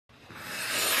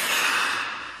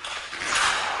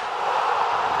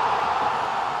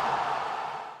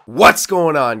What's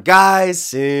going on, guys?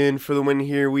 Sin for the win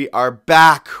here. We are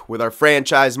back with our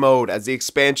franchise mode as the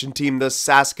expansion team, the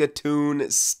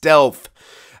Saskatoon Stealth.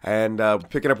 And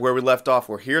picking up where we left off,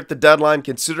 we're here at the deadline,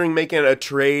 considering making a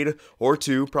trade or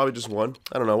two, probably just one.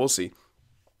 I don't know, we'll see.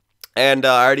 And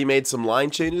I already made some line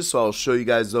changes, so I'll show you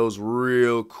guys those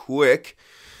real quick.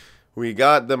 We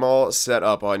got them all set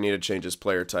up. Oh, I need to change his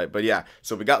player type. But yeah,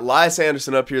 so we got Elias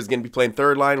Anderson up here. He's going to be playing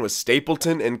third line with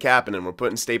Stapleton and Kapanen. We're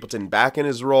putting Stapleton back in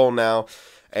his role now.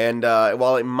 And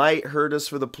while it might hurt us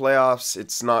for the playoffs,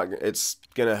 it's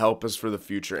going to help us for the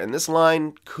future. And this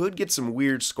line could get some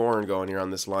weird scoring going here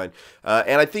on this line.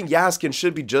 And I think Yaskin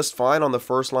should be just fine on the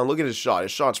first line. Look at his shot.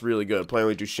 His shot's really good, playing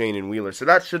with Duchesne and Wheeler. So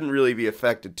that shouldn't really be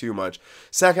affected too much.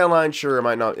 Second line, sure, it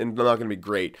might not going to be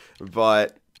great.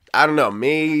 But I don't know,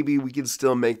 maybe we can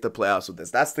still make the playoffs with this.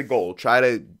 That's the goal. Try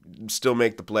to still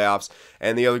make the playoffs.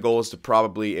 And the other goal is to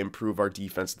probably improve our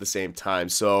defense at the same time.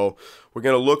 So we're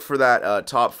going to look for that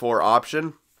top four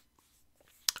option.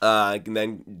 And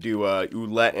then do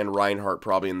Ouellette and Reinhardt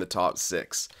probably in the top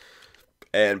six.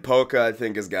 And Polka, I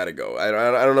think, has got to go. I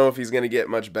don't know if he's going to get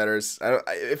much better.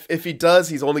 If he does,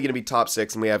 he's only going to be top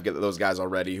six. And we have those guys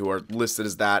already who are listed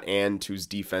as that and whose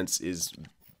defense is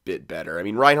bit better. I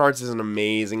mean, Reinhardt's isn't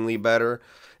amazingly better.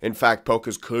 In fact,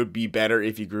 Polka's could be better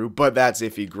if he grew, but that's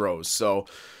if he grows. So,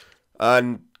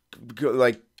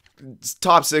 like,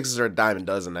 top sixes are a dime a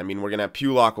dozen. I mean, we're gonna have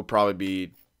Pulock will probably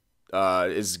be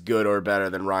as good or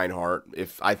better than Reinhardt.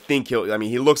 I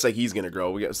mean, he looks like he's gonna grow.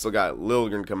 We still got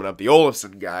Liljegren coming up, the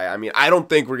Olofsson guy. I mean, I don't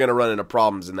think we're gonna run into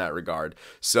problems in that regard.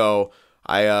 So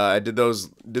I did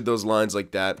those lines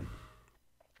like that.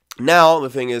 Now, the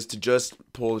thing is to just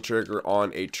pull the trigger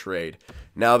on a trade.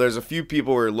 Now, there's a few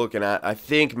people we're looking at. I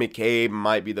think McCabe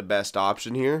might be the best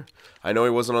option here. I know he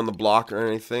wasn't on the block or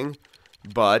anything,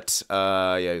 but,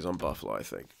 yeah, he's on Buffalo, I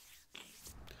think.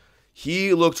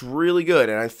 He looked really good,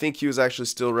 and I think he was actually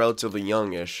still relatively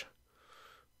youngish.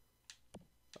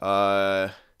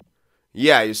 Yeah,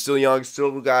 he's still young,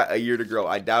 still got a year to grow.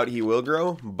 I doubt he will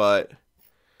grow, but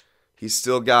he's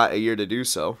still got a year to do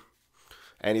so.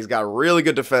 And he's got really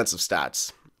good defensive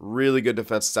stats. Really good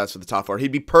defensive stats for the top four.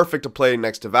 He'd be perfect to play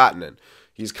next to Vatanen.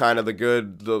 He's kind of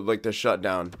the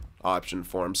shutdown option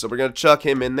for him. So we're going to chuck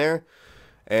him in there.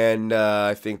 And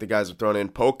I think the guys are throwing in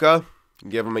Polka.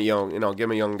 Give him a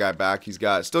young guy back. He's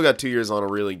still got 2 years on a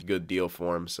really good deal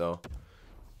for him. So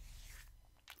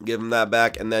give him that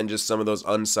back. And then just some of those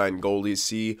unsigned goalies.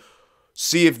 See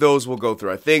if those will go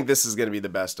through. I think this is going to be the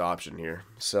best option here.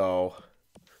 So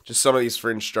just some of these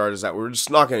fringe starters that we're just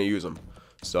not going to use them.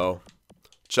 So,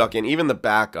 chuck in. Even the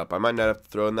backup. I might not have to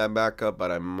throw in that backup,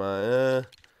 but I might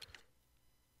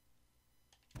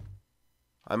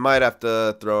have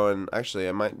to throw in. Actually,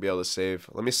 I might be able to save.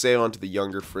 Let me save onto the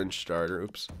younger fringe starter.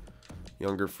 Oops.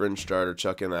 Younger fringe starter.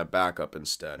 Chuck in that backup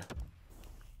instead.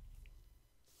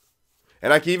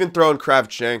 And I can even throw in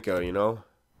Kravchenko, you know.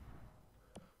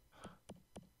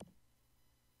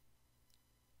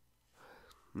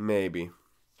 Maybe.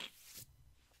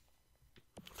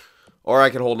 Or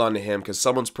I can hold on to him because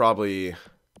someone's probably...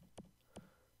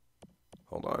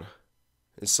 Hold on.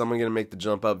 Is someone going to make the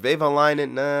jump up?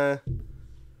 Vehvilainen? Nah. I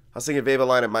was thinking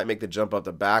Vehvilainen might make the jump up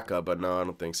the backup, but no, I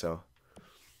don't think so.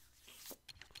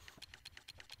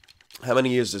 How many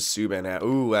years does Subban have?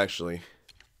 Ooh, actually.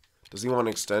 Does he want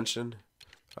an extension?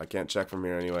 I can't check from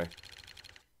here anyway.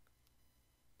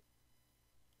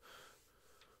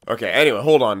 Okay, anyway,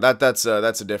 hold on. That's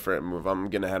a different move. I'm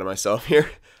getting ahead of myself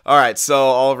here. All right, so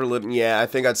Oliver Lipton, yeah, I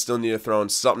think I'd still need to throw in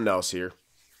something else here.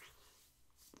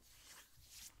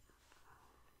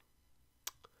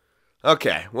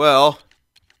 Okay, well,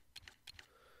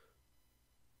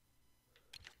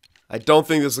 I don't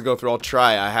think this will go through. I'll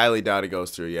try. I highly doubt it goes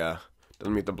through, yeah.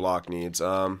 Doesn't meet the block needs.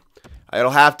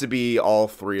 It'll have to be all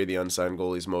three of the unsigned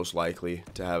goalies most likely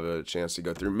to have a chance to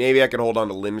go through. Maybe I could hold on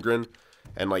to Lindgren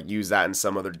and like use that in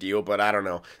some other deal, but I don't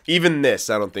know. Even this,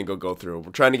 I don't think will go through.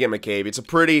 We're trying to get McCabe. It's a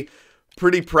pretty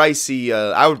pricey.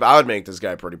 I would make this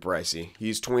guy pretty pricey.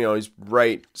 He's he's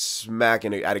right smack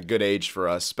at a good age for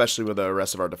us, especially with the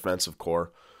rest of our defensive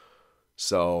core.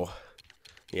 So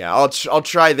yeah, I'll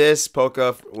try this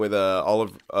Polka with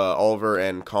Oliver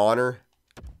and Connor.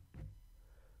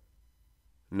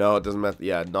 No, it doesn't matter.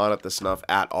 Yeah, not at the snuff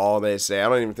at all. They say. I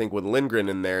don't even think with Lindgren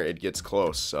in there it gets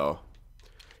close. So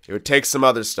it would take some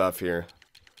other stuff here.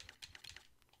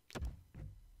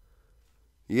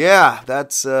 Yeah,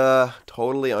 that's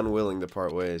totally unwilling to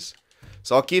part ways.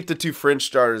 So I'll keep the two fringe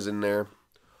starters in there.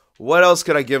 What else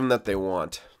could I give them that they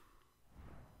want?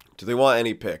 Do they want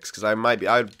any picks? Because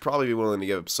I'd probably be willing to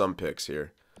give up some picks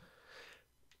here.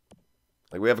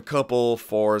 Like, we have a couple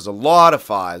fours, a lot of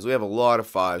fives. We have a lot of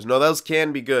fives. No, those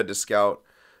can be good to scout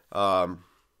for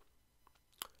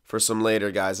some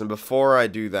later guys. And before I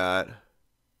do that,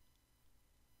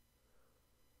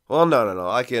 well, no.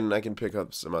 I can pick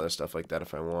up some other stuff like that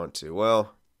if I want to.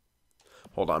 Well,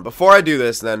 hold on. Before I do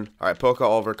this, then, all right, Polka,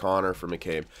 Oliver, Connor for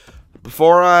McCabe.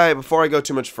 Before I go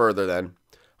too much further, then,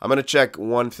 I'm gonna check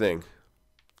one thing.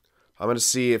 I'm gonna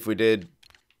see if we did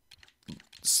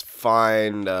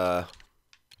find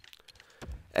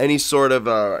any sort of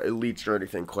elites or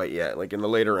anything quite yet, like in the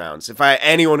later rounds. If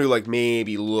anyone who like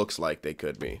maybe looks like they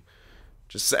could be,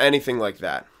 just anything like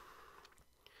that.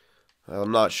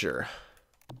 I'm not sure.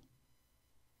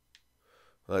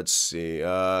 Let's see.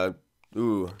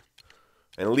 Ooh,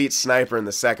 an elite sniper in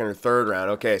the second or third round.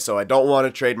 Okay, so I don't want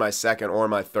to trade my second or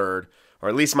my third, or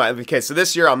at least my. Okay, so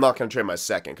this year I'm not going to trade my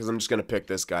second because I'm just going to pick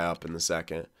this guy up in the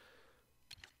second.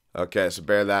 Okay, so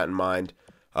bear that in mind.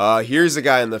 Here's a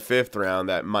guy in the 5th round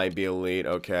that might be elite.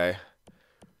 Okay,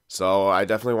 so I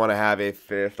definitely want to have a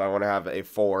 5th. I want to have a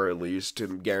 4 at least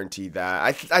to guarantee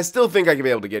that. I still think I can be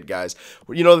able to get guys.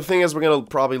 You know, the thing is, we're gonna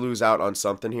probably lose out on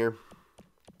something here.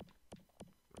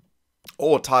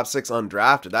 Oh, top 6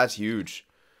 undrafted. That's huge.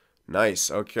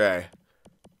 Nice. Okay.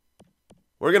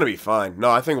 We're going to be fine. No,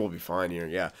 I think we'll be fine here.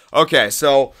 Yeah. Okay,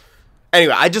 so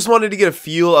anyway, I just wanted to get a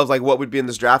feel of like what would be in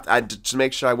this draft. To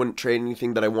make sure I wouldn't trade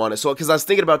anything that I wanted. So, because I was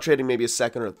thinking about trading maybe a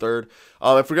second or a third.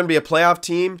 If we're going to be a playoff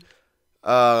team,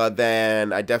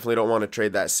 then I definitely don't want to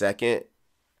trade that second.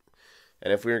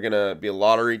 And if we were going to be a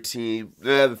lottery team,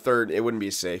 the third, it wouldn't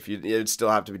be safe. You'd still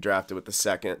have to be drafted with the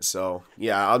second. So,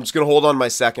 yeah, I'm just going to hold on my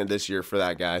second this year for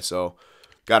that guy. So,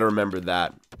 got to remember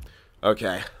that.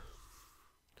 Okay.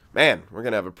 Man, we're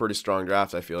going to have a pretty strong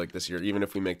draft, I feel like, this year, even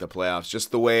if we make the playoffs. Just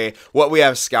the way, what we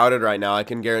have scouted right now, I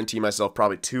can guarantee myself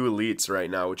probably 2 elites right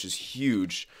now, which is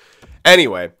huge.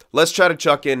 Anyway, let's try to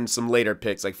chuck in some later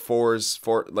picks, like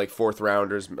 4th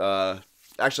rounders,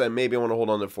 actually, maybe I want to hold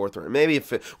on to the 4th round. Maybe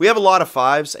if we have a lot of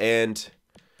 5s, and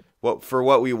for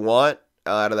what we want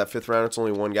out of that 5th round, it's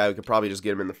only one guy. We could probably just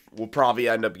get him in the. We'll probably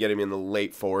end up getting him in the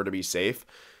late 4 to be safe.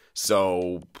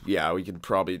 So yeah, we could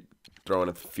probably throw in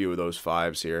a few of those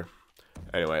 5s here.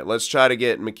 Anyway, let's try to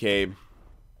get McCabe,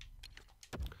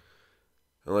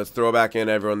 and let's throw back in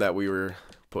everyone that we were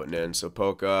putting in. So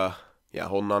Polka, yeah,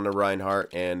 holding on to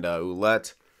Reinhardt and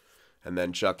Ouellette, and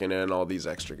then chucking in all these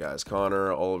extra guys: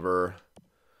 Connor, Oliver.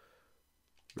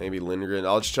 Maybe Lindgren.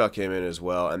 I'll just chuck him in as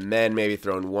well. And then maybe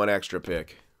throw in 1 extra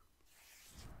pick.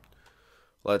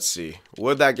 Let's see.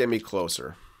 Would that get me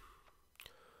closer?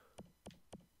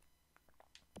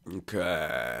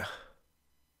 Okay.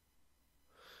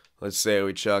 Let's say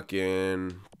we chuck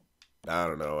in. I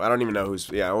don't know. I don't even know who's.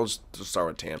 Yeah, we'll just start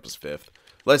with Tampa's 5th.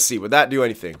 Let's see. Would that do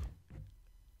anything?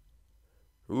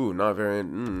 Ooh, not very.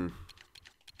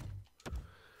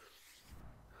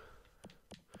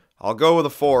 I'll go with a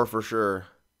 4 for sure.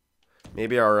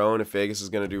 Maybe our own if Vegas is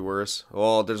going to do worse.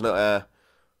 Well, there's no...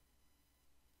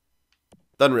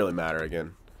 Doesn't really matter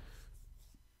again.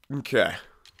 Okay.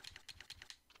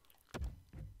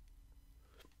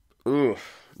 Ooh,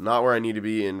 not where I need to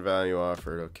be in value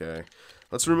offered. Okay.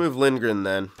 Let's remove Lindgren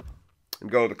then. And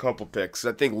go with a couple picks.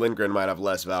 I think Lindgren might have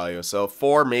less value. So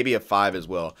 4, maybe a 5 as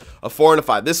well. A 4 and a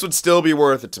 5. This would still be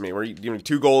worth it to me. We're doing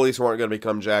 2 goalies who aren't going to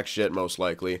become jack shit, most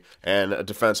likely. And a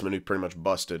defenseman who pretty much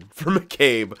busted for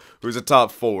McCabe, who's a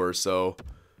top 4. So,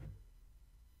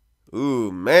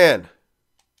 ooh, man.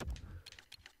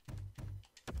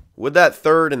 Would that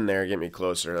 3rd in there get me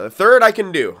closer? The 3rd I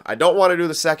can do. I don't want to do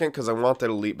the 2nd because I want that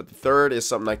elite. But the 3rd is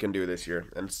something I can do this year.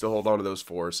 And still hold on to those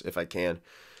 4s if I can.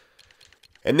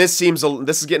 And this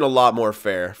is getting a lot more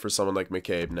fair for someone like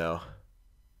McCabe now.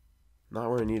 Not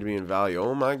where I need to be in value.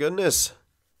 Oh my goodness.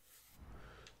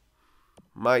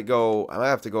 I might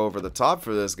have to go over the top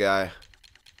for this guy.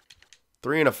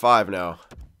 3 and a 5 now.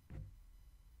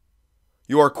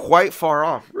 You are quite far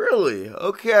off. Really?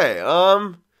 Okay.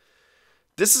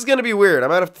 This is going to be weird. I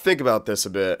might have to think about this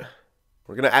a bit.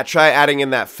 We're going to try adding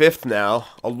in that 5th now,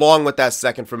 along with that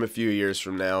 2nd from a few years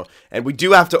from now. And we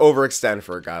do have to overextend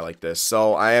for a guy like this.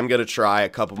 So I am going to try a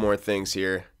couple more things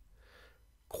here.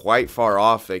 Quite far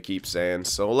off, they keep saying.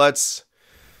 So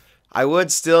I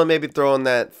would still maybe throw in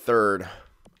that 3rd.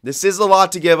 This is a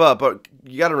lot to give up, but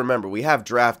you got to remember, we have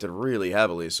drafted really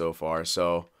heavily so far.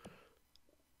 So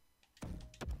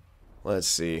let's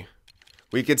see.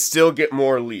 We could still get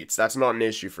more elites. That's not an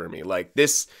issue for me. Like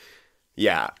this...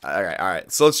 Yeah, all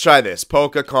right. So let's try this.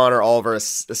 Polka, Connor, Oliver, a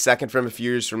 2nd from a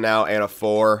few years from now, and a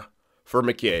 4 for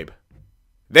McCabe.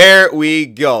 There we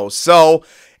go. So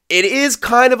it is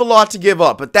kind of a lot to give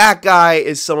up, but that guy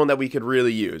is someone that we could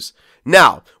really use.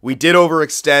 Now, we did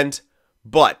overextend,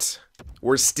 But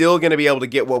we're still going to be able to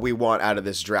get what we want out of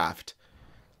this draft.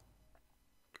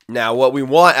 Now, what we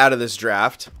want out of this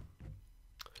draft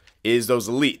is those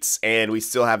elites. And we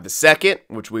still have the second,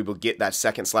 which we will get that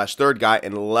second/third guy,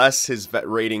 unless his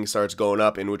rating starts going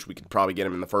up, in which we could probably get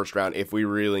him in the first round if we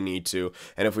really need to,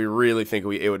 and if we really think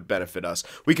it would benefit us.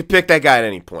 We could pick that guy at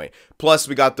any point. Plus,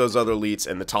 we got those other elites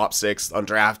and the top 6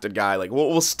 undrafted guy. Like,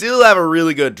 we'll still have a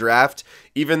really good draft,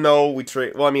 even though we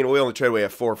trade. Well, I mean, we only trade away a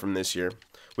 4 from this year.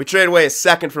 We trade away a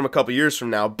second from a couple years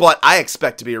from now, but I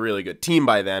expect to be a really good team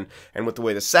by then. And with the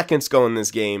way the seconds go in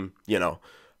this game, you know,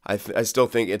 I still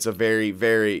think it's a very,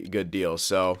 very good deal.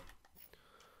 So,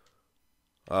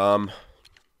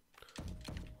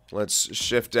 let's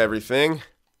shift everything.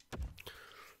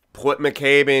 Put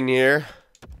McCabe in here.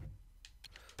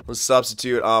 Let's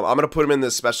substitute. I'm going to put him in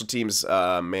the special teams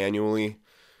manually.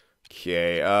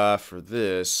 Okay, for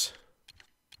this,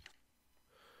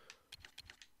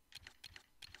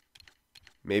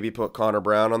 maybe put Connor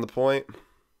Brown on the point.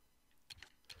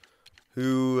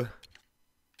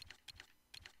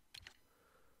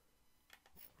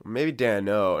 Maybe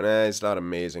Dano. Nah, he's not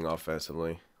amazing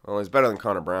offensively. Well, he's better than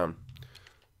Connor Brown.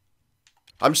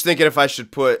 I'm just thinking if I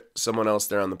should put someone else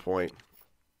there on the point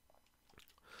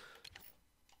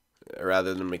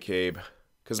rather than McCabe.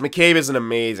 Because McCabe isn't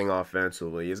amazing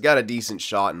offensively. He's got a decent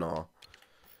shot and all.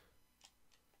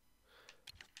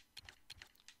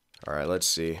 Alright, let's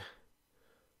see.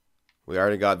 We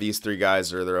already got these 3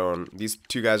 guys are their own. These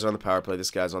 2 guys are on the power play. This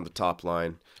guy's on the top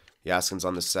line. Yaskin's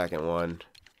on the second one.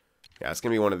 Yeah, it's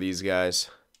going to be one of these guys.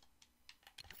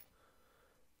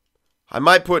 I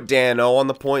might put Dano on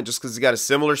the point just because he's got a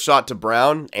similar shot to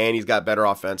Brown and he's got better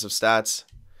offensive stats.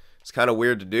 It's kind of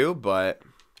weird to do, but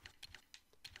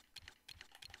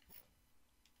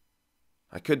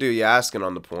I could do Yaskin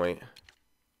on the point.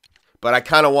 But I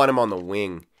kind of want him on the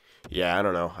wing. Yeah, I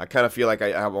don't know. I kind of feel like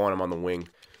I want him on the wing.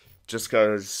 Just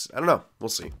because, I don't know. We'll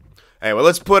see. Anyway,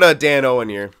 let's put a Dano in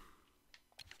here.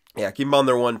 Yeah, keep them on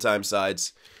their one-time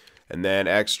sides. And then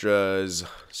extras,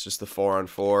 it's just the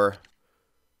 4-on-4.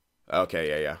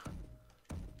 Okay, yeah.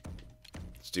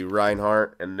 Let's do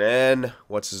Reinhardt. And then,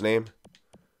 what's his name?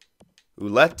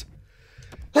 Ouellette?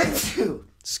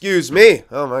 Excuse me.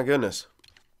 Oh, my goodness.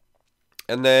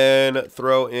 And then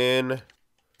throw in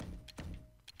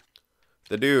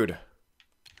the dude.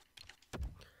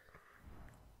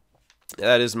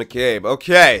 That is McCabe.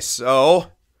 Okay,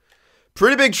 so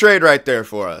pretty big trade right there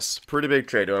for us. Pretty big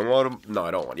trade. Do I want him? No,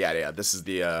 I don't want. Yeah. This is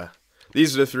the.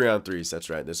 These are the 3-on-3s. That's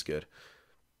right. This is good.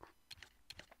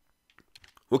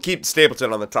 We'll keep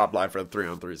Stapleton on the top line for the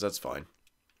 3-on-3s. That's fine.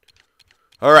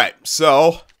 All right. So.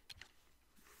 All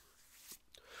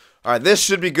right. This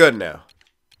should be good now.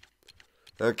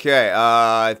 Okay.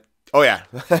 Oh yeah.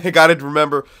 I gotta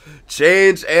remember.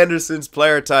 Change Anderson's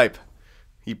player type.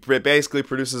 He basically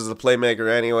produces a playmaker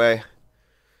anyway.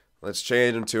 Let's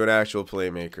change him to an actual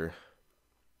playmaker.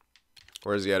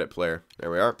 Where's the edit player?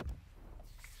 There we are.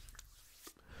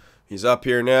 He's up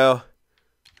here now.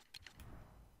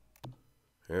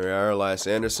 Here we are, Elias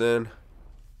Anderson.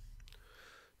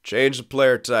 Change the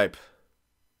player type.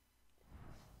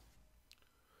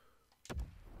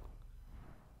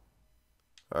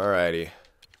 Alrighty.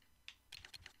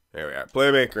 There we are.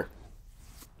 Playmaker.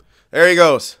 There he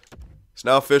goes. He's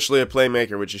now officially a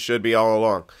playmaker, which he should be all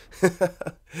along.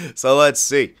 So let's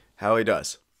see how he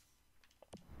does.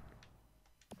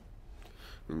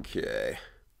 Okay.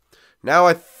 Now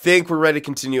I think we're ready to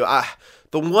continue.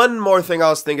 The one more thing I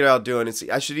was thinking about doing is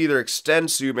I should either extend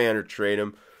Subban or trade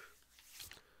him.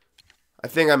 I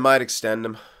think I might extend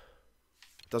him.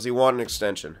 Does he want an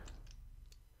extension?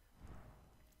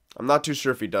 I'm not too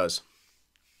sure if he does.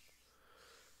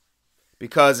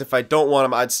 Because if I don't want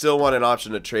him, I'd still want an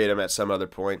option to trade him at some other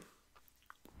point.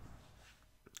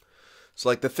 So,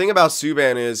 like, the thing about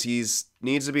Subban is he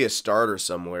needs to be a starter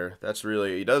somewhere. That's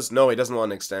really... he doesn't want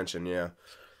an extension, yeah.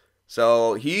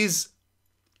 So, he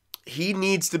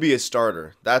needs to be a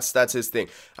starter. That's his thing.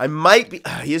 I might be...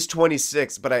 he is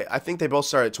 26, but I think they both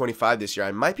started at 25 this year.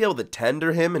 I might be able to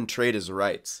tender him and trade his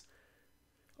rights.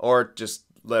 Or just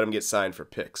let him get signed for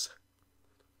picks.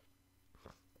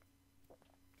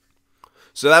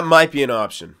 So that might be an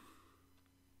option.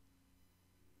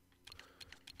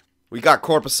 We got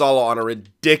Korpisalo on a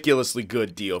ridiculously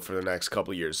good deal for the next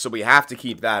couple years. So we have to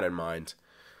keep that in mind.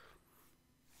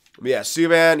 But yeah,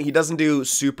 Subban, he doesn't do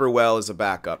super well as a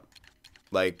backup.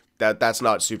 Like, that's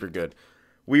not super good.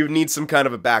 We would need some kind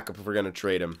of a backup if we're going to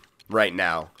trade him right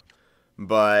now.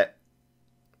 But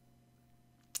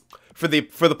For the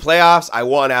playoffs, I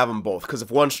want to have them both. Because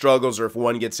if one struggles or if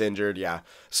one gets injured, yeah.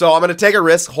 So I'm going to take a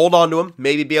risk, hold on to him,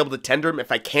 maybe be able to tender him.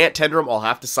 If I can't tender him, I'll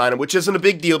have to sign him, which isn't a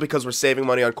big deal because we're saving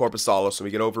money on Korpisalo, so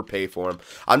we can overpay for him.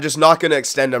 I'm just not going to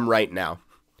extend him right now.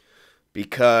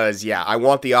 Because, yeah, I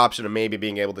want the option of maybe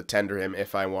being able to tender him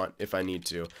if I need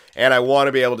to. And I want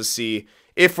to be able to see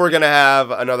if we're going to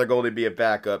have another goalie be a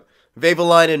backup.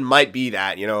 Vehviläinen might be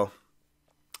that, you know.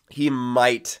 He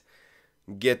might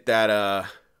get that,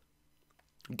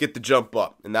 get the jump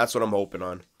up. And that's what I'm hoping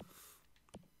on.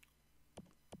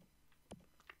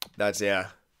 That's, yeah.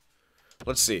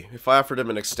 Let's see. If I offered him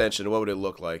an extension, what would it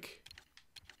look like?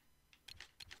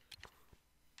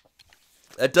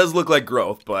 It does look like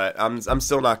growth, but I'm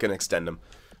still not going to extend him.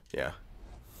 Yeah.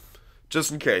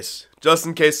 Just in case. Just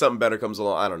in case something better comes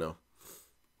along. I don't know.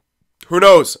 Who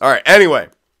knows? All right. Anyway.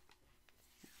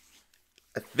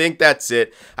 I think that's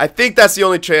it. I think that's the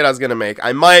only trade I was going to make.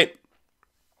 I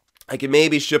could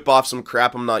maybe ship off some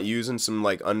crap I'm not using. Some,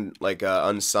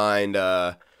 unsigned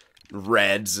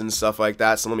reds and stuff like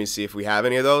that. So let me see if we have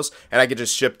any of those. And I could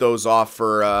just ship those off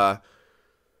for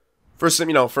some,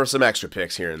 you know, for some extra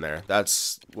picks here and there.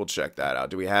 We'll check that out.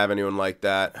 Do we have anyone like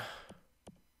that?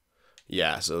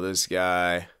 Yeah, so this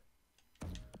guy,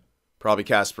 probably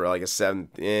Casper, like a 7,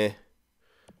 maybe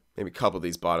a couple of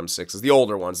these bottom 6s. The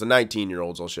older ones, the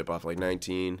 19-year-olds I'll ship off, like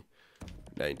 19.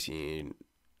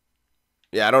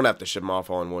 Yeah, I don't have to ship them off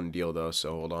all in one deal, though,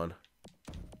 so hold on.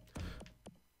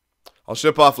 I'll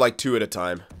ship off like 2 at a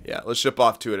time. Yeah, let's ship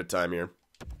off 2 at a time here.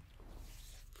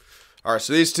 All right,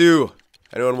 so these two.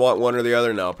 Anyone want one or the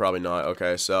other? No, probably not.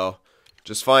 Okay, so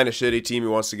just find a shitty team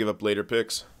who wants to give up later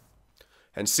picks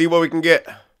and see what we can get.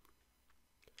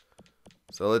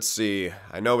 So let's see.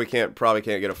 I know we probably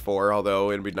can't get a 4,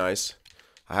 although it'd be nice.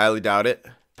 I highly doubt it.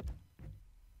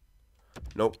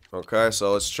 Nope. Okay,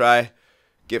 so let's try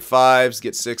get 5s,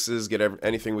 get 6s, get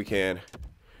anything we can.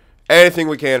 Anything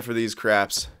we can for these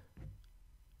craps.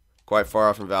 Quite far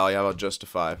off from value. How about just a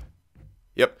 5?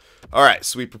 Yep. All right,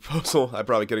 sweet proposal. I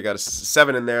probably could have got a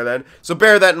 7 in there then. So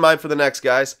bear that in mind for the next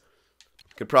guys.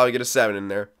 Could probably get a 7 in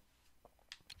there.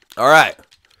 All right.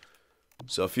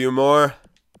 So a few more.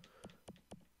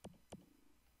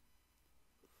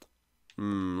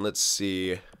 Let's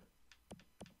see.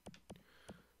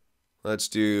 Let's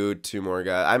do 2 more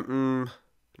guys. No,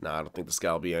 I don't think this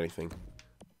guy will be anything.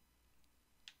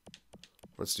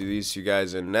 Let's do these 2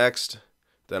 guys in next.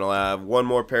 Then I'll have 1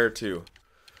 more pair too.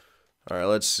 All right,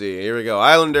 let's see. Here we go.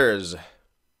 Islanders.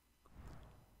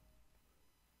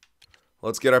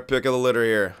 Let's get our pick of the litter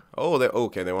here. Oh,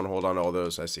 okay. They want to hold on to all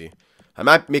those. I see. Can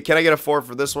I get a 4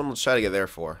 for this one? Let's try to get their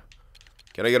 4.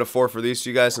 Can I get a 4 for these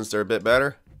 2 guys since they're a bit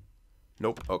better?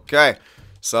 Nope. Okay.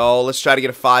 So let's try to get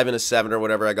a 5 and a 7 or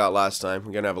whatever I got last time.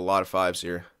 We're going to have a lot of 5s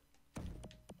here.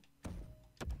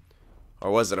 Or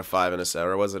was it a 5 and a 7?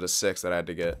 Or was it a 6 that I had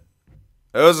to get?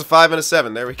 It was a 5 and a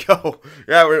 7. There we go.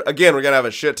 Yeah, we're gonna have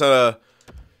a shit ton of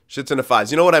 5s.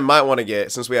 You know what I might want to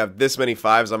get since we have this many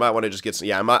 5s? I might want to just get some.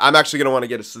 Yeah, I'm actually gonna want to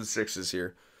get some 6s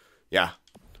here. Yeah,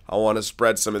 I want to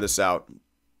spread some of this out.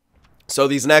 So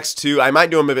these next 2, I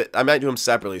might do them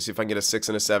separately. See if I can get a 6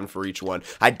 and a 7 for each one.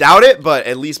 I doubt it, but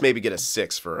at least maybe get a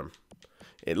 6 for them.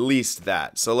 At least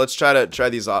that. So let's try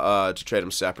these to trade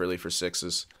them separately for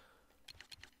 6s.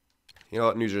 You know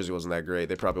what? New Jersey wasn't that great.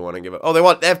 They probably want to give up. Oh,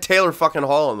 they have Taylor fucking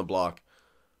Hall on the block.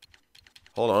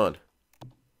 Hold on.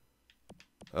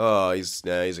 Oh, he's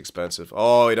expensive.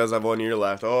 Oh, he does have 1 year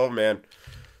left. Oh, man.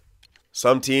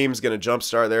 Some team's going to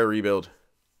jumpstart their rebuild.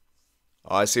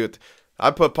 Oh, I see what... I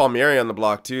put Palmieri on the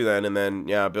block, too, then. And then,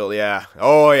 yeah, Bill, yeah.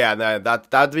 Oh, yeah.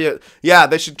 That'd be... Yeah,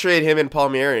 they should trade him and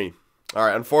Palmieri. All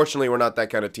right, unfortunately, we're not that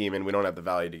kind of team, and we don't have the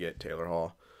value to get Taylor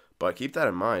Hall. But keep that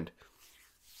in mind.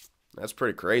 That's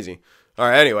pretty crazy. All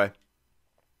right, anyway.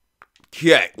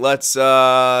 Okay, let's,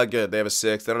 good. They have a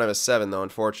 6. They don't have a 7, though,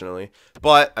 unfortunately.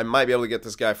 But I might be able to get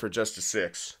this guy for just a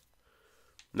 6.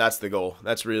 That's the goal.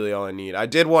 That's really all I need. I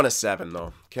did want a 7,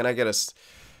 though. Can I get a...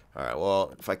 All right,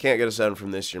 well, if I can't get a 7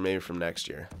 from this year, maybe from next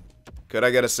year. Could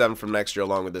I get a 7 from next year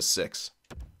along with this 6?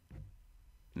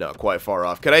 No, quite far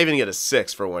off. Could I even get a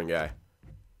 6 for one guy?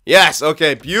 Yes,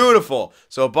 okay, beautiful.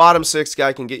 So a bottom 6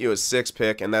 guy can get you a 6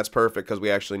 pick, and that's perfect because we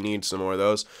actually need some more of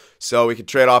those. So we could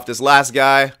trade off this last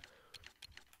guy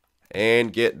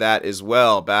and get that as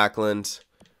well. Backlund,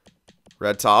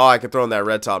 red top. Oh, I could throw in that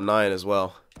red top 9 as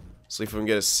well. See if we can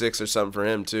get a 6 or something for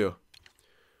him too.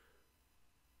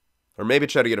 Or maybe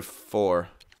try to get a 4.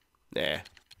 Nah.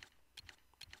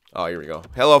 Oh, here we go.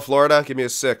 Hello, Florida. Give me a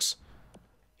 6.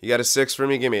 You got a 6 for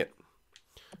me? Give me it.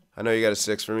 I know you got a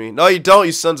 6 for me. No, you don't,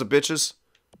 you sons of bitches.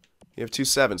 You have 2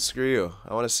 7s. Screw you.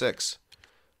 I want a 6.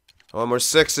 I want more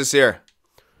 6s here.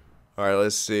 All right,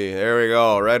 let's see. There we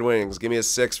go. Red Wings. Give me a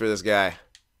 6 for this guy.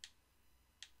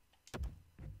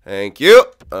 Thank you.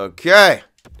 Okay.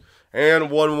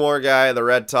 And one more guy, the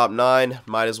red top 9.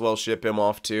 Might as well ship him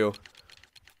off too.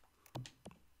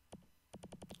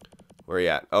 Where are you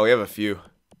at? Oh, we have a few.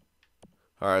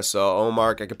 All right, so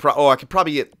Omar, I could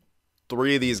probably get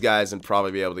 3 of these guys and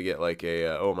probably be able to get like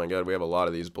a. Oh my God, we have a lot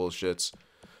of these bullshits.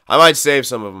 I might save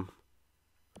some of them.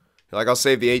 Like I'll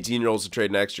save the 18-year-olds to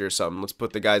trade next year or something. Let's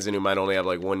put the guys in who might only have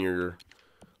like 1 year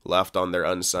left on their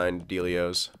unsigned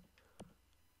dealios.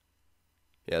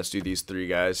 Yeah, let's do these 3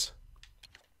 guys.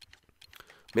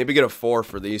 Maybe get a 4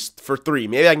 for these, for 3.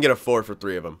 Maybe I can get a 4 for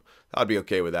 3 of them. I'd be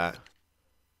okay with that.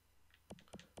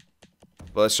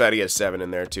 But let's try to get a 7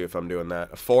 in there too if I'm doing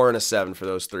that. A 4 and a 7 for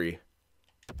those 3.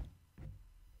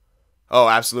 Oh,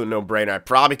 absolute no-brainer. I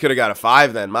probably could have got a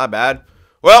 5 then. My bad.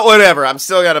 Well, whatever. I'm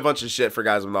still got a bunch of shit for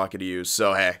guys I'm not going to use.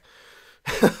 So, hey.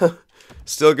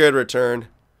 Still good return.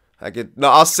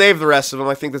 I'll save the rest of them.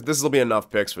 I think this will be enough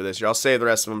picks for this year. I'll save the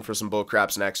rest of them for some bull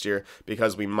craps next year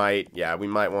because we might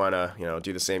want to,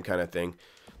 do the same kind of thing.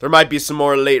 There might be some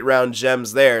more late round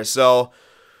gems there. So,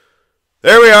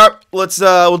 there we are.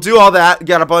 We'll do all that.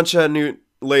 Got a bunch of new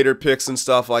later picks and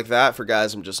stuff like that for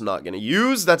guys I'm just not going to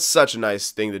use. That's such a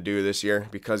nice thing to do this year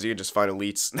because you can just find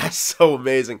elites. That's so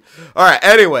amazing. All right,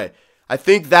 anyway, I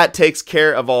think that takes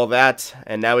care of all that,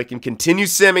 and now we can continue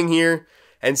simming here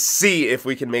and see if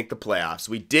we can make the playoffs.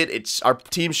 We did. Our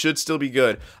team should still be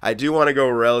good. I do want to go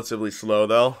relatively slow,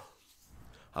 though.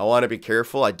 I want to be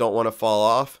careful. I don't want to fall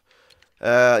off.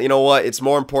 You know what? It's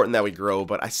more important that we grow,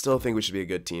 but I still think we should be a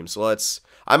good team. So let's...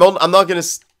 I'm not going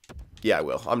to... Yeah, I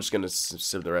will. I'm just going to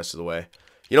sim the rest of the way.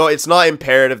 You know, it's not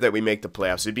imperative that we make the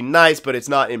playoffs. It'd be nice, but it's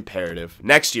not imperative.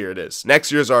 Next year it is.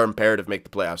 Next year's our imperative, make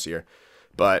the playoffs here.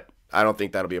 But I don't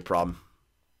think that'll be a problem.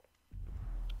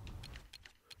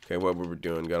 Okay, what were we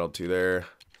doing? Got all 2 there.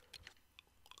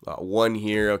 1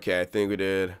 here. Okay, I think we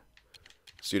did.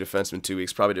 Let's do defenseman 2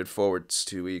 weeks. Probably did forwards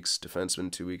 2 weeks.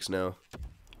 Defenseman 2 weeks now.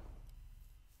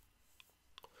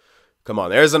 Come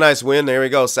on, there's a nice win. There we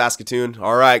go, Saskatoon.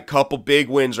 All right, couple big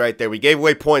wins right there. We gave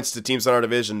away points to teams in our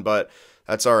division, but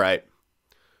that's all right.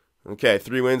 Okay,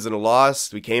 3 wins and a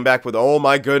loss. We came back with, oh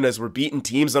my goodness, we're beating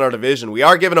teams in our division. We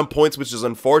are giving them points, which is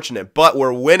unfortunate, but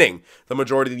we're winning the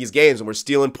majority of these games, and we're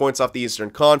stealing points off the Eastern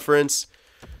Conference.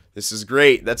 This is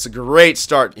great. That's a great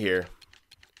start here.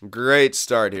 Great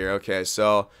start here. Okay,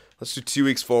 so let's do 2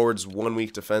 weeks forwards, 1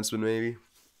 week defenseman maybe.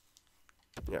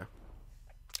 Yeah,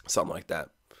 something like that.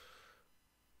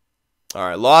 All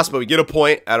right, lost, but we get a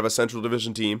point out of a Central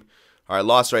Division team. All right,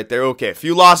 lost right there. Okay, a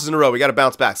few losses in a row. We got to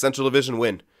bounce back. Central Division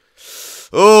win.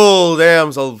 Oh,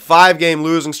 damn. So 5-game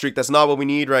losing streak. That's not what we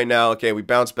need right now. Okay, we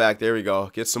bounce back. There we go.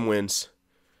 Get some wins.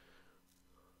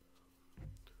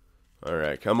 All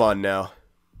right, come on now.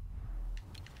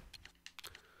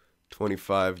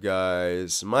 25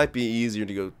 guys. Might be easier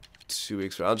to go 2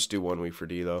 weeks. I'll just do 1 week for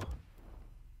D, though.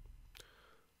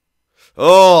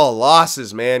 Oh,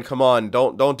 losses, man. Come on.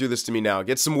 Don't do this to me now.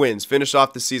 Get some wins. Finish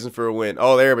off the season for a win.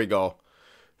 Oh, there we go.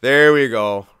 There we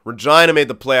go. Regina made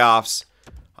the playoffs.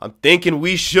 I'm thinking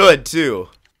we should, too.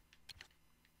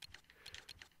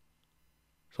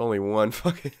 There's only one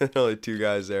fucking... only 2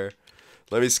 guys there.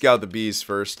 Let me scout the Bees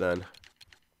first, then.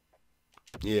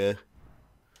 Yeah.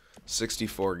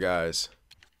 64 guys.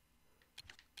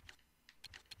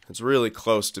 It's really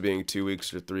close to being 2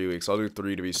 weeks or 3 weeks. I'll do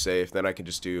 3 to be safe. Then I can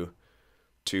just do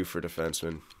 2 for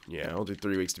defensemen. Yeah, I'll do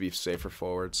 3 weeks to be safe for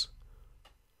forwards.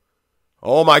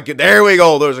 Oh my god, there we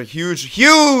go. Those are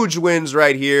huge wins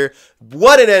right here.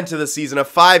 What an end to the season. A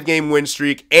 5-game win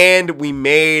streak, and we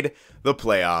made the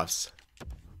playoffs.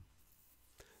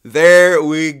 There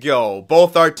we go.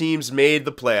 Both our teams made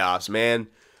the playoffs, man.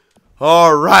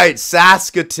 All right,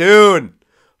 Saskatoon.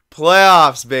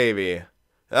 Playoffs, baby.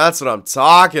 That's what I'm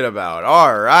talking about.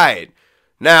 All right.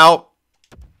 Now,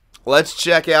 let's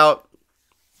check out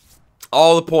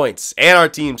all the points and our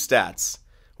team stats.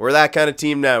 We're that kind of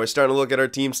team now. We're starting to look at our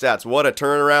team stats. What a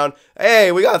turnaround.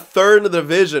 Hey, we got 3rd in the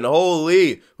division.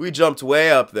 Holy, we jumped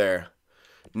way up there.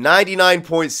 99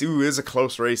 points. Ooh, it is a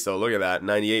close race, though. Look at that.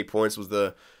 98 points was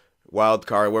the wild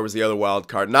card. Where was the other wild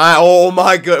card? Oh,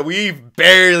 my god. We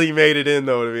barely made it in,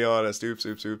 though, to be honest.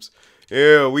 Oops.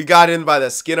 Ew, we got in by the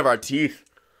skin of our teeth.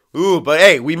 Ooh, but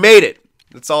hey, we made it.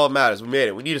 That's all that matters. We made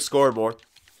it. We need to score more.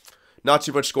 Not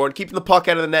too much scoring. Keeping the puck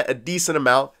out of the net a decent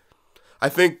amount. I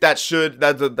think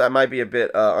that might be a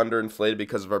bit underinflated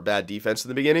because of our bad defense in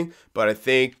the beginning. But I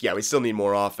think, yeah, we still need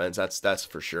more offense. That's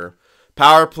for sure.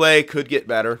 Power play could get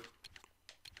better.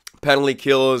 Penalty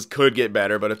kills could get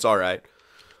better, but it's all right.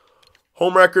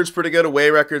 Home record's pretty good.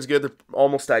 Away record's good. They're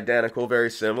almost identical,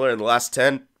 very similar. In the last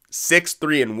 10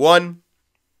 6-3-1.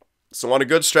 So on a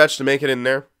good stretch to make it in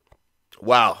there.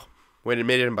 Wow. Wait, it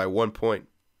made it in by 1 point.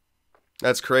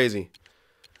 That's crazy.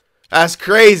 That's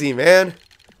crazy, man.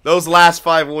 Those last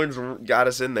 5 wins got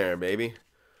us in there, baby.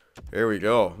 Here we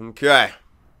go. Okay.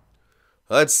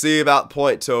 Let's see about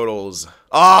point totals.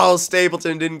 Oh,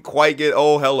 Stapleton didn't quite get...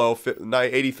 Oh, hello.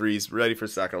 83's ready for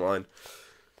second line.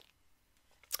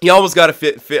 He almost got a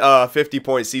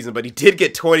 50-point season, but he did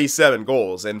get 27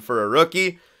 goals. And for a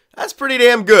rookie, that's pretty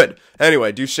damn good.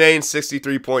 Anyway, Duchesne,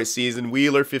 63-point season.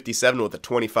 Wheeler, 57 with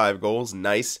 25 goals.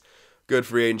 Nice. Good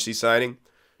free agency signing.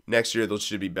 Next year, those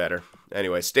should be better.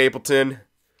 Anyway, Stapleton.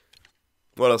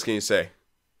 What else can you say?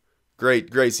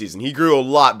 Great season. He grew a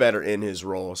lot better in his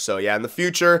role. So, yeah, in the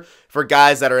future, for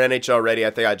guys that are NHL ready, I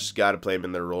think I just got to play them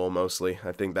in their role mostly.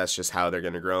 I think that's just how they're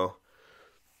going to grow.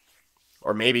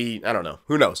 Or maybe, I don't know.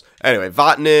 Who knows? Anyway,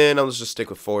 Vatanen, let's just stick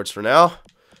with forwards for now.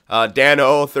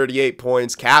 Dano, 38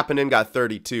 points. Kapanen got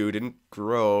 32. Didn't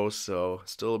grow, so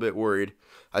still a bit worried.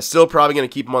 I'm still probably going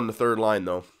to keep him on the third line,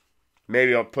 though.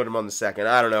 Maybe I'll put him on the second.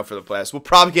 I don't know for the playoffs. We'll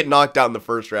probably get knocked out in the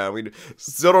first round. We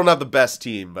still don't have the best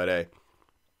team, but hey.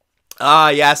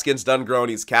 Yaskin's done grown.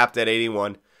 He's capped at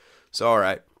 81. So, all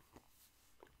right.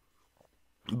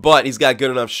 But he's got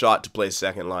good enough shot to play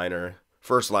second line or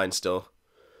first line still.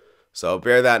 So,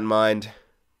 bear that in mind.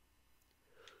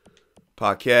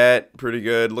 Paquette, pretty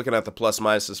good. Looking at the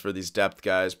plus-minuses for these depth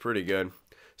guys, pretty good.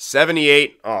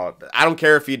 78. Oh, I don't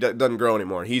care if he doesn't grow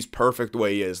anymore. He's perfect the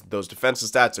way he is. Those defensive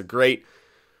stats are great.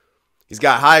 He's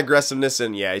got high aggressiveness,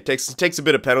 and yeah, he takes a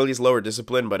bit of penalties, lower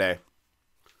discipline, but hey.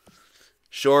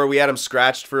 Sure, we had him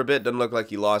scratched for a bit. Doesn't look like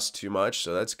he lost too much,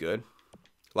 so that's good.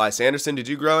 Elias Anderson, did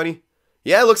you grow any?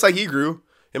 Yeah, it looks like he grew.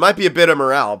 It might be a bit of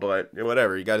morale, but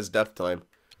whatever. He got his depth time.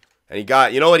 And he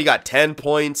got, you know what? He got 10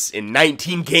 points in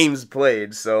 19 games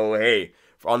played. So, hey,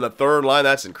 on the third line,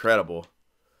 that's incredible.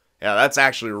 Yeah, that's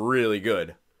actually really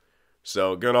good.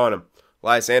 So, good on him.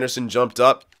 Elias Anderson jumped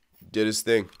up, did his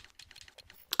thing.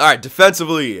 All right,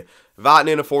 defensively.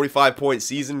 Vatanen, a 45-point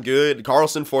season, good.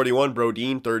 Carlson, 41.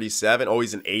 Brodin, 37. Oh,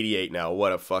 he's an 88 now.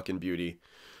 What a fucking beauty.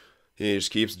 He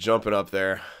just keeps jumping up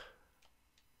there.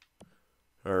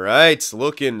 All right,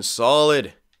 looking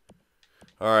solid.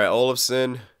 All right,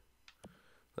 Olofsson.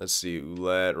 Let's see,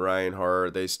 Ouellette,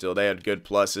 Reinhardt. They had good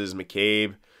pluses.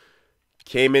 McCabe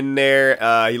came in there.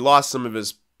 He lost some of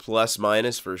his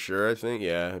plus-minus for sure, I think.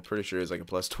 Yeah, I'm pretty sure he's like a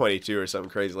plus 22 or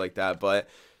something crazy like that, but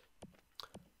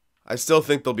I still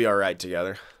think they'll be all right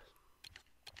together.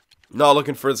 Not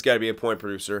looking for this guy to be a point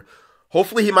producer.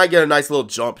 Hopefully he might get a nice little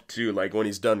jump too, like when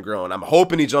he's done growing. I'm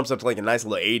hoping he jumps up to like a nice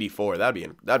little 84.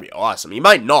 That'd be awesome. He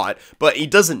might not, but he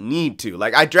doesn't need to.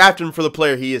 Like I drafted him for the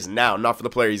player he is now, not for the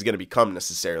player he's going to become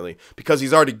necessarily, because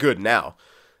he's already good now.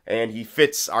 And he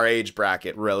fits our age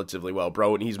bracket relatively well,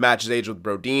 bro. And he's matches age with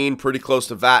Brodin, pretty close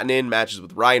to Vatanen, matches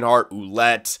with Reinhardt,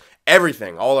 Ouellette,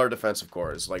 everything. All our defensive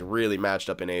core is like really matched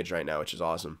up in age right now, which is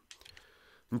awesome.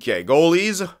 Okay,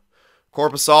 goalies.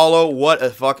 Korpisalo, what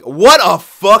a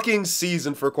fucking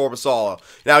season for Korpisalo.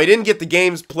 Now, he didn't get the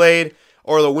games played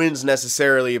or the wins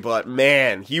necessarily, but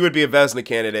man, he would be a Vezina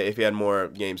candidate if he had more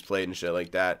games played and shit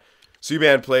like that.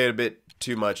 Subban played a bit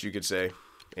too much, you could say,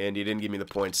 and he didn't give me the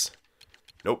points.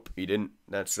 Nope, he didn't.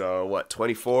 That's, what,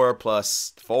 24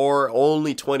 plus 4,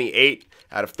 only 28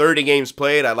 out of 30 games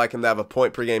played. I'd like him to have a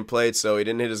point per game played, so he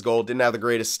didn't hit his goal, didn't have the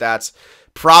greatest stats.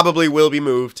 Probably will be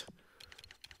moved.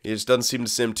 He just doesn't seem to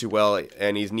sim too well,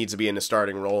 and he needs to be in a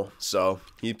starting role, so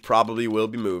he probably will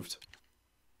be moved.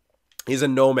 He's a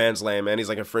no man's land, man. He's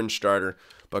like a fringe starter.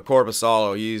 But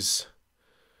Korpisalo, he's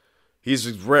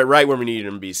right where we need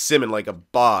him to be, simming like a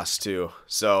boss, too.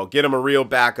 So get him a real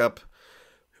backup.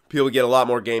 He'll get a lot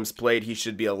more games played. He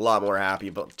should be a lot more happy,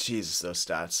 but Jesus, those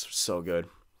stats, so good.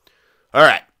 All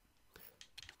right.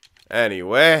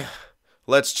 Anyway,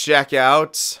 let's check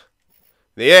out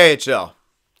the AHL.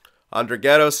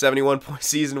 Andrighetto, 71-point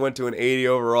season, went to an 80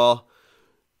 overall.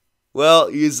 Well,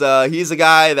 he's a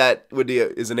guy that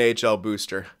is an AHL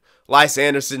booster. Elias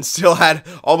Anderson still had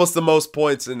almost the most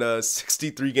points in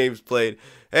 63 games played.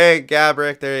 Hey,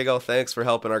 Gabrick, there you go. Thanks for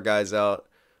helping our guys out.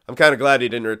 I'm kind of glad he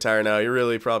didn't retire now. He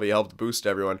really probably helped boost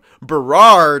everyone.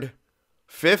 Berard,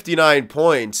 59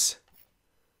 points.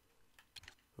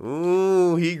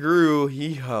 Ooh, he grew.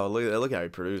 Look how he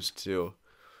produced, too.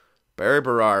 Barry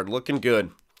Berard, looking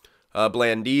good.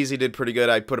 Blandese, he did pretty good.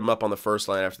 I put him up on the first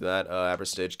line after that, average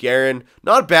stage. Guerin,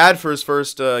 not bad for his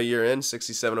first year in,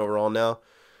 67 overall now.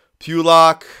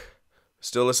 Pulock,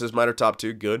 still lists as minor top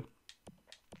 2, good.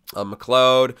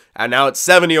 McLeod, and now it's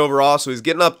 70 overall, so he's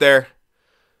getting up there.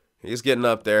 He's getting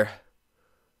up there.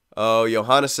 Oh,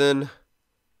 Johannesson,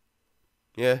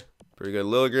 yeah, pretty good.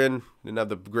 Liljegren, Didn't have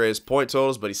the greatest point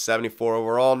totals, but he's 74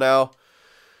 overall now.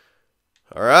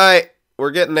 All right,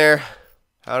 we're getting there.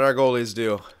 How did our goalies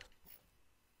do?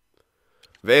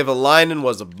 Vehviläinen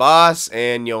was a boss,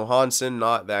 and Johansson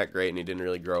not that great, and he didn't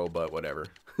really grow, but whatever.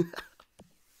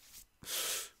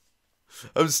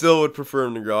 I still would prefer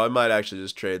him to grow. I might actually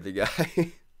just trade the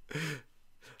guy.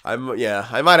 I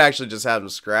might actually just have him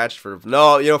scratched for for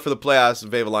the playoffs.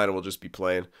 Vehviläinen will just be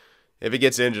playing. If he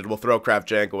gets injured, we'll throw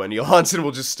Kravchenko in. Johansson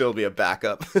will just still be a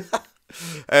backup.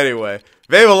 Anyway,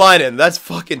 Vehviläinen, that's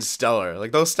fucking stellar.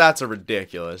 Like, those stats are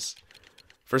ridiculous.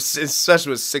 Especially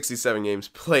with 67 games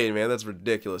played, man. That's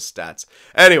ridiculous stats.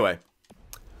 Anyway,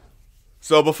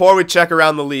 so before we check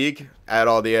around the league, add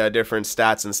all the different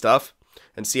stats and stuff,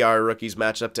 and see how our rookies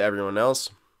match up to everyone else,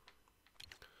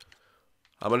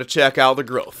 I'm going to check out the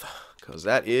growth, because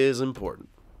that is important.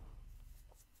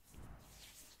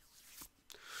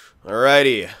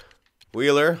 Alrighty.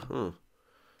 Wheeler.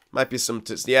 Might be some...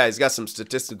 yeah, he's got some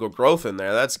statistical growth in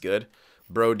there. That's good.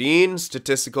 Brodin,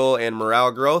 statistical and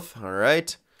morale growth.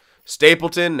 Alright.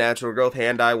 Stapleton, natural growth.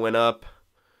 Hand-eye went up.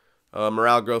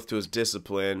 Morale growth to his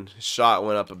discipline. His shot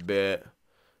went up a bit.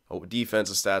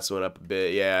 Defensive stats went up a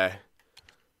bit. Yeah.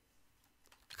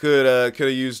 Could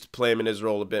have used to play him in his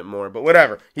role a bit more. But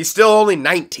whatever. He's still only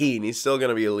 19. He's still going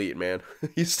to be elite, man.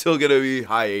 He's still going to be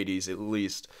high 80s at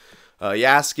least.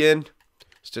 Yaskin,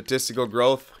 statistical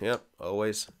growth. Yep,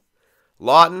 always.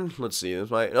 Lawton, let's see. This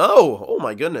might. Oh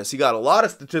my goodness. He got a lot of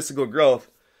statistical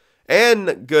growth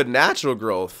and good natural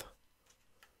growth.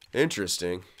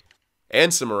 Interesting.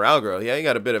 And some morale growth. Yeah, he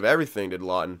got a bit of everything, did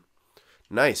Lawton.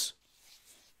 Nice.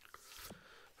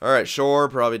 All right, Shore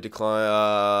probably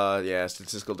decline. Yeah,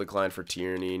 statistical decline for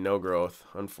Tierney. No growth.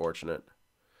 Unfortunate.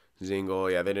 Zingle,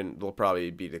 yeah, they'll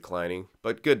probably be declining,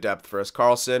 but good depth for us.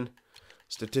 Carlson,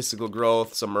 statistical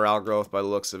growth, some morale growth by the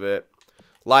looks of it.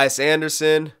 Elias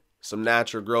Anderson, some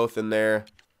natural growth in there.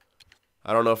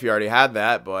 I don't know if he already had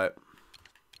that, but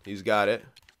he's got it.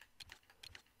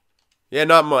 Yeah,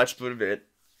 not much, but a bit.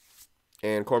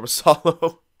 And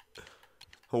Korpisalo,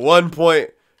 1 point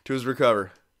to his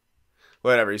recover.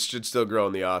 Whatever, he should still grow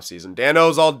in the offseason.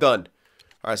 Dano's all done.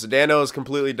 All right, so Dano is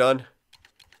completely done.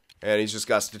 And he's just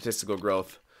got statistical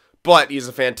growth. But he's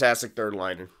a fantastic third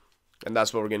liner. And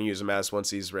that's what we're going to use him as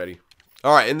once he's ready.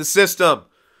 All right, in the system,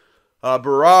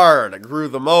 Berard grew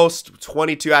the most.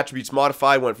 22 attributes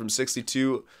modified. Went from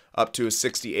 62 up to a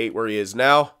 68 where he is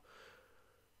now.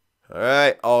 All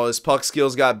right, all his puck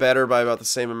skills got better by about the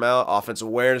same amount. Offensive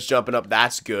awareness jumping up.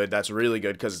 That's good. That's really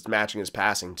good because it's matching his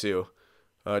passing too.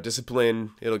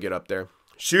 Discipline, it'll get up there.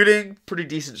 Shooting, pretty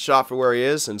decent shot for where he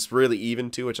is. And it's really even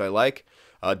too, which I like.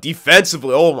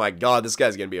 Defensively, oh my god, this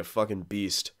guy's going to be a fucking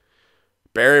beast.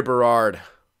 Barry Berard.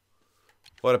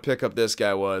 What a pickup this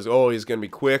guy was. Oh, he's going to be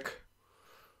quick.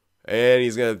 And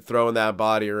he's going to throw in that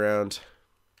body around.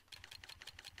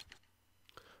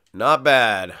 Not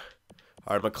bad.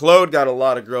 All right, McLeod got a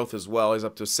lot of growth as well. He's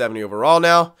up to 70 overall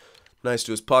now. Nice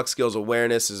to his puck skills.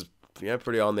 Awareness is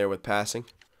pretty on there with passing.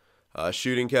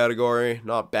 Shooting category,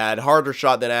 not bad. Harder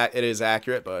shot than it is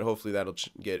accurate, but hopefully that'll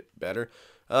get better.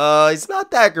 He's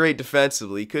not that great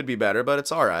defensively. He could be better, but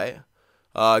it's all right.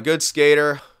 Good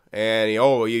skater, and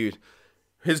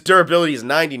his durability is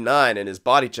 99, and his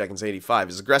body checking is 85.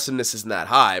 His aggressiveness isn't that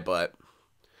high, but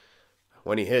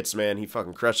when he hits, man, he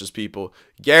fucking crushes people.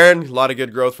 Guerin, a lot of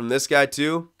good growth from this guy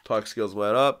too. Puck skills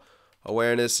went up.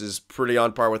 Awareness is pretty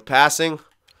on par with passing.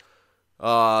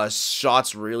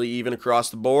 Shots really even across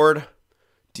the board.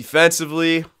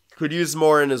 Defensively, could use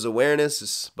more in his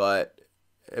awareness, but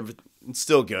it's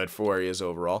still good for where he is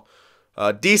overall.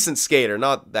 Decent skater,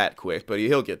 not that quick, but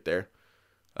he'll get there.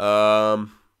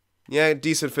 Yeah,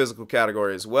 decent physical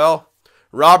category as well.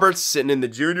 Roberts sitting in the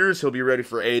juniors. He'll be ready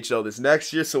for AHL this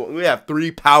next year. So we have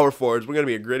 3 power forwards. We're going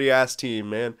to be a gritty-ass team,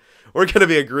 man. We're going to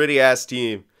be a gritty-ass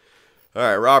team. All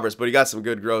right, Roberts, but he got some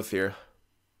good growth here.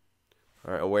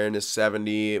 All right, awareness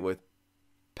 70 with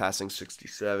passing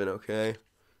 67. Okay.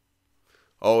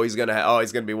 Oh, he's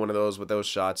gonna be one of those with those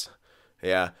shots.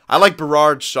 Yeah, I like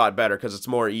Berard's shot better because it's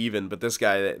more even. But this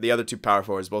guy, the other 2 power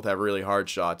forwards, both have really hard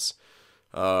shots.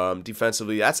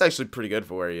 Defensively, that's actually pretty good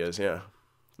for where he is. Yeah,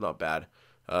 not bad.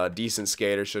 Decent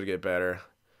skater, should get better.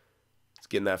 It's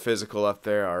getting that physical up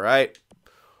there. All right,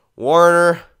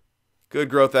 Warner,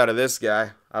 good growth out of this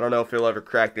guy. I don't know if he'll ever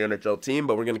crack the NHL team,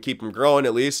 but we're gonna keep him growing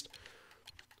at least.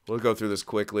 We'll go through this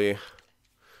quickly.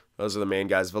 Those are the main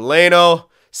guys. Veleno,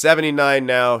 79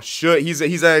 now. He's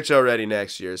NHL ready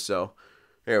next year, so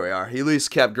here we are. He at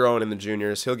least kept growing in the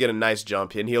juniors. He'll get a nice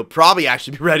jump in. He'll probably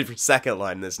actually be ready for second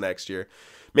line this next year.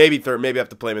 Maybe third. Maybe have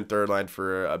to play him in third line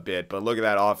for a bit. But look at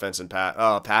that offense and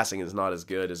passing is not as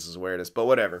good as his awareness. But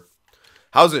whatever.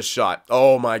 How's his shot?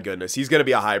 Oh my goodness. He's going to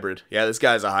be a hybrid. Yeah, this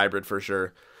guy's a hybrid for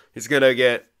sure. He's going to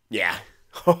get, yeah.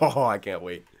 Oh, I can't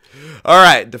wait. All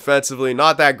right, defensively,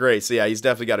 not that great. So yeah, he's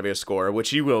definitely got to be a scorer, which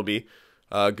he will be.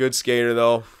 Good skater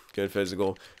though. Good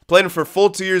physical. Played him for full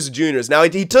 2 years of juniors. Now,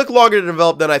 he took longer to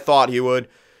develop than I thought he would.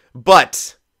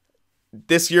 But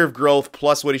this year of growth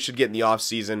plus what he should get in the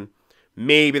offseason,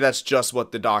 maybe that's just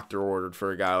what the doctor ordered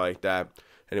for a guy like that.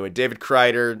 Anyway, David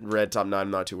Kreider, red top 9. I'm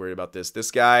not too worried about this.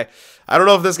 This guy, I don't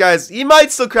know if this guy's, he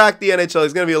might still crack the NHL.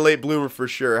 He's going to be a late bloomer for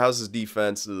sure. How's his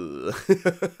defense? I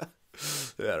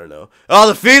don't know. Oh,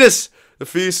 the fetus. The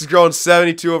fetus is growing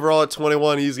 72 overall at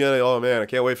 21. He's going to, oh man, I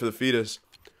can't wait for the fetus.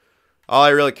 All I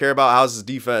really care about, how's his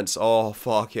defense? Oh,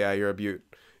 fuck yeah, you're a beaut.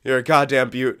 You're a goddamn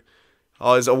beaut.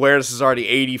 Oh, his awareness is already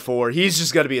 84. He's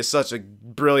just going to be such a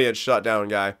brilliant shutdown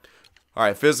guy. All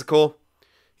right, physical.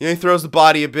 You know, he throws the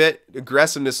body a bit.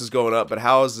 Aggressiveness is going up, but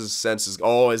how is his senses?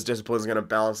 Oh, his discipline is going to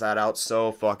balance that out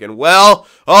so fucking well.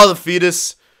 Oh, the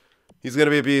fetus. He's going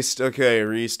to be a beast. Okay,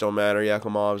 Reese don't matter.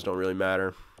 Yakumovs don't really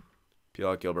matter.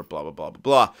 P.L. Gilbert, blah, blah, blah, blah,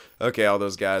 blah. Okay, all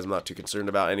those guys I'm not too concerned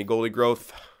about. Any goalie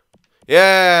growth?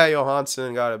 Yeah,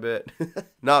 Johansson got a bit.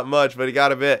 Not much, but he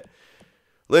got a bit.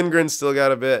 Lindgren still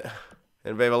got a bit.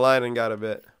 And Vevalainen got a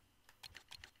bit.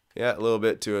 Yeah, a little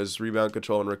bit to his rebound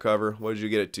control and recover. What did you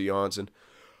get it to, Johansson?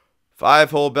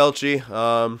 5-hole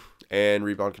Belchy, and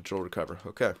rebound control recover.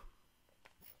 Okay.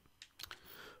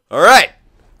 All right.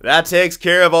 That takes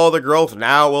care of all the growth.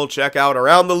 Now we'll check out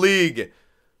around the league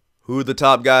who the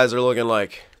top guys are looking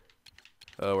like.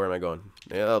 Oh, where am I going?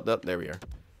 Yeah, oh, there we are.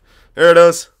 There it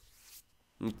is.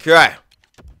 Okay.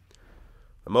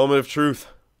 A moment of truth.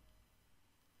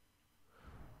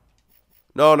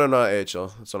 No, not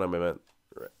AHL. That's what I meant.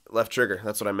 Left trigger.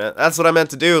 That's what I meant. That's what I meant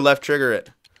to do. Left trigger it.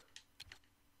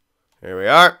 Here we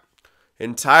are.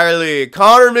 Entirely.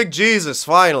 Connor McJesus,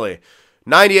 finally.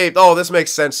 98. Oh, this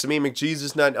makes sense to me.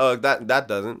 McJesus, not. Oh, that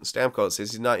doesn't. Stamkos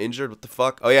says he's not injured. What the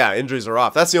fuck? Oh, yeah. Injuries are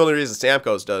off. That's the only reason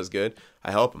Stamkos does good.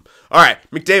 I help him. All right.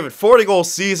 McDavid, 40-goal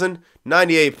season,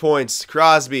 98 points.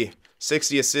 Crosby,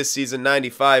 60 assist season,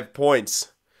 95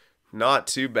 points. Not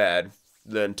too bad.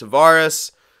 Then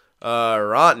Tavares,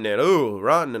 Rantanen. Ooh,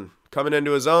 Rantanen coming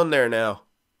into his own there now.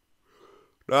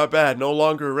 Not bad. No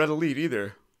longer a red elite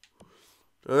either.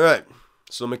 All right.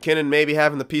 So McKinnon maybe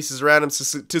having the pieces around him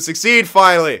to succeed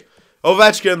finally.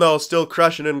 Ovechkin, though, still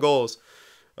crushing in goals.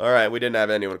 All right. We didn't have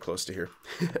anyone close to here.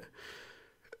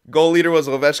 Goal leader was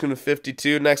Ovechkin with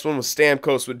 52. Next one was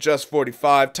Stamkos with just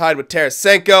 45. Tied with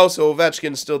Tarasenko, so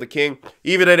Ovechkin's still the king,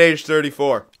 even at age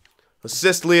 34.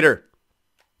 Assist leader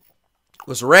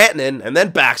was Rantanen, and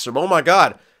then Backstrom. Oh, my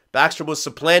God. Backstrom was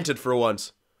supplanted for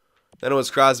once. Then it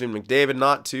was Crosby and McDavid.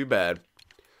 Not too bad.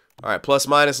 All right,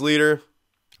 plus-minus leader.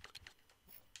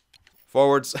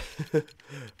 Forwards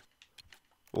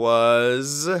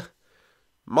was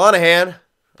Monahan.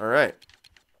 All right.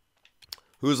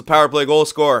 Who's the power play goal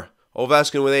scorer?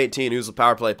 Ovechkin with 18. Who's the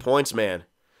power play points man?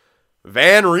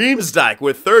 Van Riemsdyk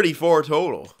with 34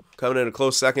 total. Coming in a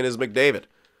close second is McDavid.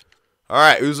 All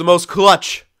right. Who's the most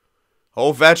clutch?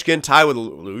 Ovechkin tied with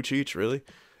Lucic, really?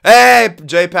 Hey,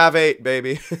 JPav 8,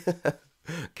 baby.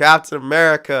 Captain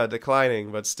America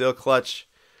declining, but still clutch.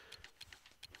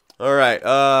 All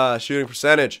right, shooting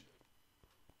percentage.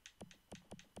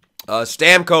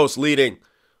 Stamkos leading.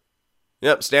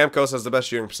 Yep, Stamkos has the best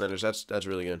shooting percentage. That's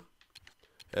really good.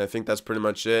 And I think that's pretty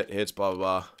much it. Hits, blah, blah,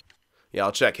 blah. Yeah,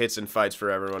 I'll check hits and fights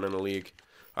for everyone in the league.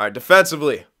 All right,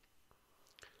 defensively.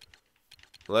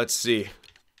 Let's see.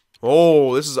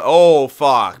 Oh, this is, oh,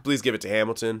 fuck. Please give it to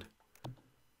Hamilton.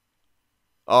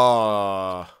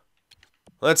 Let's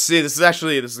see. This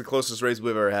is the closest race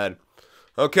we've ever had.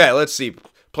 Okay, let's see.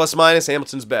 Plus minus,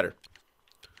 Hamilton's better.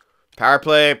 Power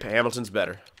play, Hamilton's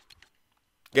better.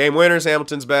 Game winners,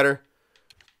 Hamilton's better.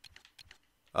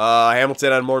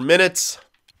 Hamilton had more minutes.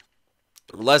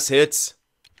 Less hits.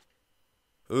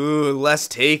 Ooh, less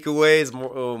takeaways.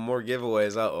 More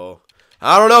giveaways. Uh-oh.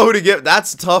 I don't know who to give.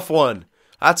 That's a tough one.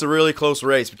 That's a really close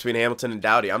race between Hamilton and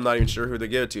Doughty. I'm not even sure who to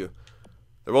give it to.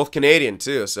 They're both Canadian,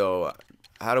 too, so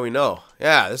how do we know?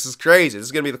 Yeah, this is crazy. This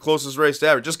is going to be the closest race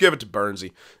ever. Just give it to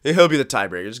Burnsy. He'll be the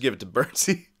tiebreaker. Just give it to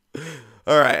Burnsy.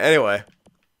 All right, anyway.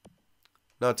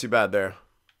 Not too bad there.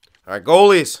 All right,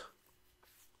 goalies.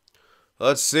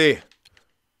 Let's see.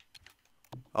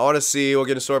 I want to see. We'll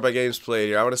get a sort by games played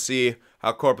here. I want to see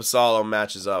how Korpisalo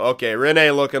matches up. Okay,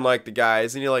 Rene looking like the guy.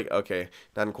 Isn't he like, okay,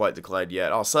 not quite declined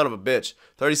yet. Oh, son of a bitch.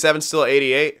 37, still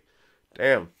 88.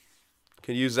 Damn.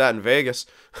 Can use that in Vegas.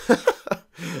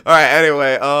 Alright,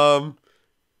 anyway,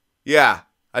 yeah,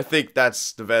 I think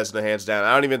that's the Vezina hands down.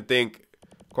 I don't even think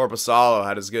Korpisalo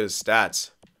had as good as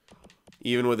stats,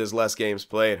 even with his less games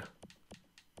played.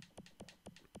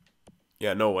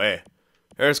 Yeah, no way.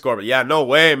 Harris Corbett. Yeah, no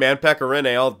way, man.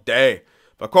 Pecorine all day.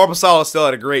 But Korpisalo still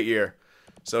had a great year.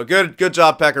 So good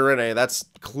job, Pecorine. That's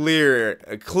a clear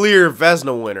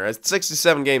Vezina winner. That's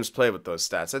 67 games played with those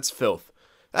stats. That's filth.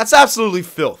 That's absolutely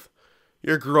filth.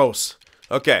 You're gross.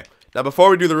 Okay, now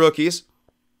before we do the rookies,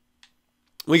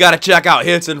 we got to check out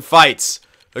hits and fights.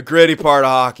 The gritty part of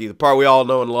hockey, the part we all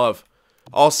know and love.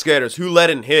 All skaters. Who led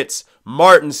in hits?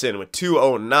 Martinson with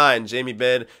 209. Jamie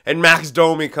Benn and Max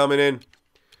Domi coming in.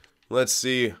 Let's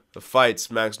see the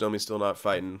fights. Max Domi still not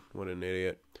fighting. What an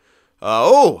idiot.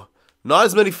 Not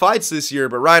as many fights this year,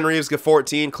 but Ryan Reeves got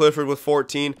 14. Clifford with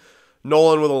 14.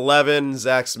 Nolan with 11.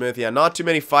 Zach Smith. Yeah, not too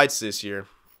many fights this year.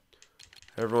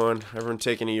 Everyone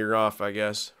taking a year off, I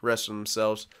guess. Resting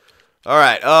themselves. All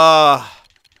right.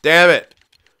 Damn it.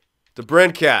 The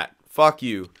Brincat. Fuck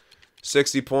you.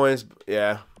 60 points.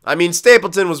 Yeah. I mean,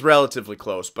 Stapleton was relatively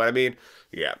close, but I mean,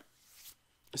 yeah.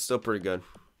 It's still pretty good.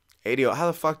 80. How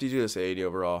the fuck do you do this at 80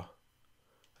 overall?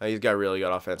 He's really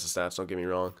got offensive stats, don't get me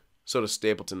wrong. So does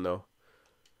Stapleton, though.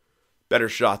 Better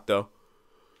shot, though.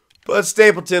 But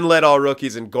Stapleton led all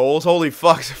rookies in goals. Holy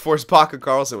fuck. Forced Paka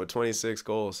Carlson with 26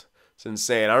 goals. It's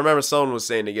insane. I remember someone was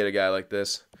saying to get a guy like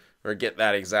this. Or get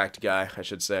that exact guy, I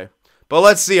should say. But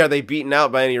let's see. Are they beaten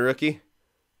out by any rookie?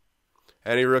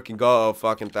 Any rookie go? Oh,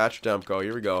 fucking Thatcher Demko.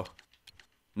 Here we go.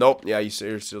 Nope. Yeah,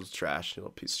 you're still trash. You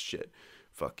little piece of shit.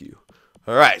 Fuck you.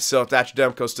 Alright, so Thatcher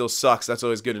Demko still sucks. That's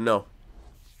always good to know.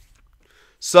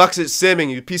 Sucks at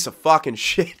simming, you piece of fucking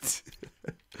shit.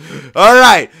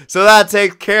 Alright, so that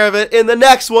takes care of it. In the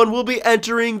next one, we'll be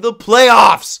entering the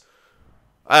playoffs.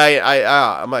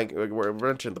 I'm like, we're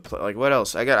entering the like, what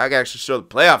else? I got to actually show the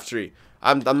playoff tree.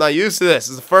 I'm not used to this.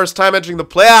 This is the first time entering the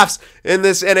playoffs in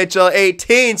this NHL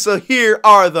 18. So here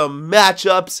are the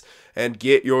matchups, and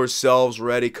get yourselves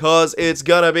ready, cause it's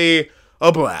gonna be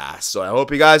a blast. So I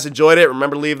hope you guys enjoyed it.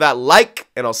 Remember to leave that like,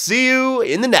 and I'll see you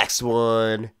in the next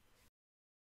one.